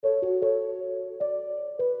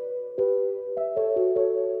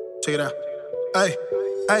check it out. Hey,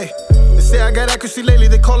 hey. They say I got accuracy lately,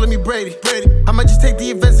 they calling me Brady. I might just take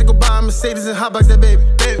the events and go buy a Mercedes and hotbox that baby.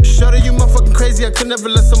 Shorty, you motherfucking crazy, I could never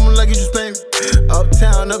let someone like you just play me.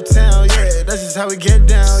 Uptown, yeah, that's just how we get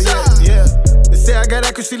down, yeah. They say I got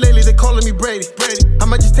accuracy lately, they calling me Brady. I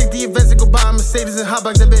might just take the events and go buy a Mercedes and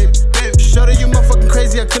hotbox that baby. Shorty, you motherfucking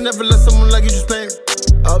crazy, I could never let someone like you just play me.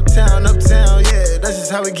 Uptown, yeah, that's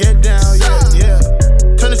just how we get down, yeah.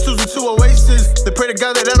 Turn the studios into oasis. They pray to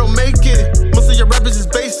God that I don't make it. Most of your rappers is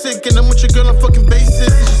basic, and I'm with your girl on fucking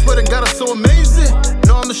basis. I swear to God, I'm so amazing.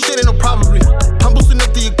 No, I'm the shit, ain't no probably. I'm boosting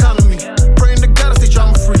up the economy. Praying to God I stay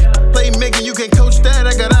drama free. Playmaking, you can't coach that.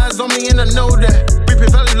 I got eyes on me, and I know that.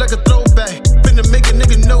 Reaping value like a throwback. Finna make a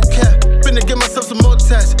nigga no cap. Finna get myself some more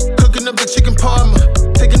tats. Cooking up the chicken parma.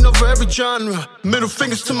 Taking over every genre. Middle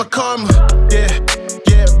fingers to my karma. Yeah.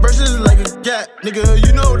 Verses like a gat, nigga,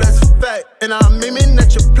 you know that's a fact. And I'm aiming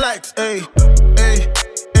at your plaques, ayy,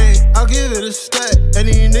 I'll give it a stat.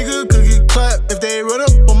 Any nigga could get clapped if they run up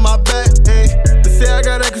on my back, ayy. They say I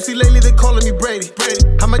got accuracy lately, they calling me Brady.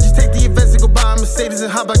 I might just take the events and go buy a Mercedes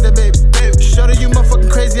and hotbox that baby. Shorty, you motherfucking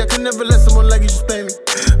crazy, I could never let someone like you just play me.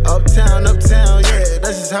 Uptown, yeah,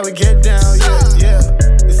 that's just how we get down, yeah.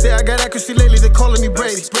 They say I got accuracy lately, they calling me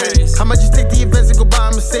Brady. I might just take the events and go buy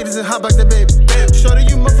a Mercedes and hotbox that baby. Shorty,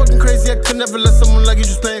 you motherfucking crazy, I could never let someone like you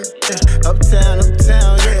just play me. Uptown,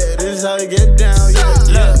 yeah, this is how we get down,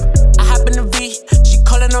 yeah. I hop in the V, she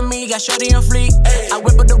calling on me, got shorty on fleek. I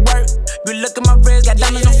whip up the work, you look at my wrist, got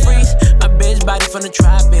diamonds on freeze. My bitch body from the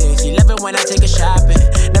tropics, she love it when I take her shopping.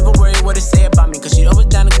 Never worry what they say about me, cause she always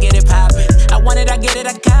down to get it poppin'. I want it, I get it,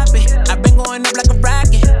 I cop it. I been going up like a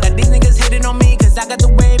rocket. Now these niggas hitting on me, cause I got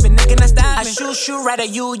the wave and they cannot stop me. I shoot right at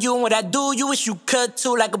you, and what I do, you wish you could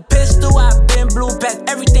too. Like a pistol, I've been blue past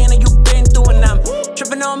everything that you been through, and I'm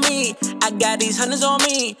tripping on me. I got these hundreds on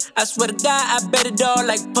me. I swear to God, I bet it all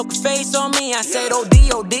like poker face on me. I said OD,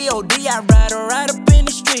 I ride her right up in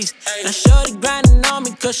the streets. Now shorty grinding on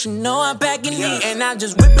me, cause she know I'm packing heat. And I'm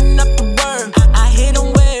just whipping up the word. I hit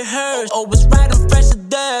them where it hurts. Always riding fresh to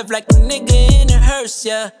death like a nigga in a hearse,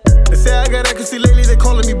 yeah. They say I got accuracy lately, they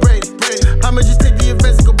calling me Brady. I'ma just take the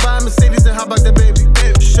events and go buy a Mercedes and hotbox that baby.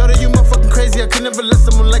 Shorty, you motherfucking crazy, I could never let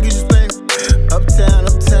someone like you just play me. Uptown,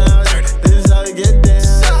 this is how we get down,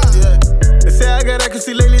 yeah. They say I got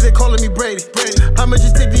accuracy lately, they calling me Brady. I'ma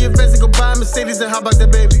just take the events and go buy a Mercedes and hotbox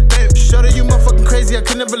that baby. Shorty, you motherfucking crazy, I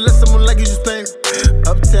could never let someone like you just play me.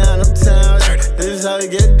 Uptown, this is how we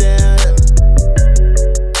get down, yeah.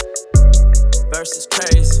 Verse is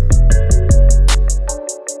crazy.